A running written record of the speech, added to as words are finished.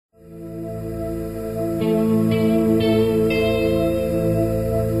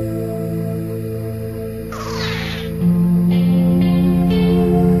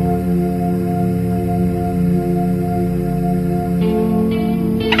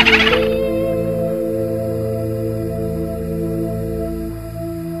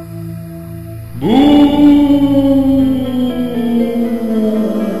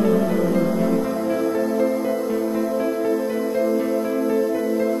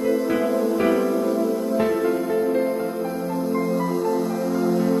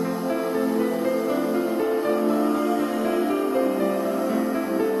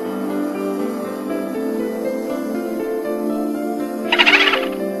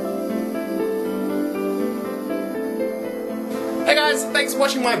Hey guys, thanks for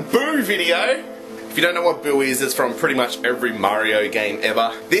watching my Boo video. If you don't know what Boo is, it's from pretty much every Mario game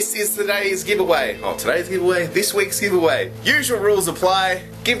ever. This is today's giveaway. Oh, today's giveaway, this week's giveaway. Usual rules apply.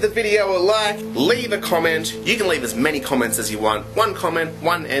 Give the video a like, leave a comment. You can leave as many comments as you want. One comment,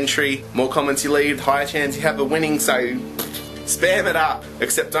 one entry. More comments you leave, the higher chance you have of winning, so spam it up.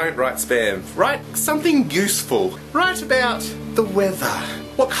 Except don't write spam. Write something useful. Write about the weather.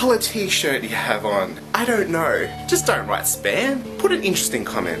 What colour t-shirt you have on. I don't know. Just don't write spam. Put an interesting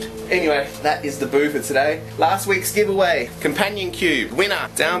comment. Anyway, that is the Boo for today. Last week's giveaway. Companion Cube. Winner.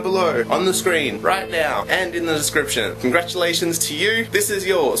 Down below. On the screen. Right now. And in the description. Congratulations to you. This is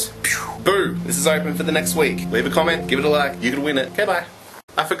yours. Boo. This is open for the next week. Leave a comment. Give it a like. You could win it. Okay, bye.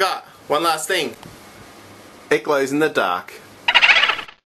 I forgot. One last thing. It glows in the dark.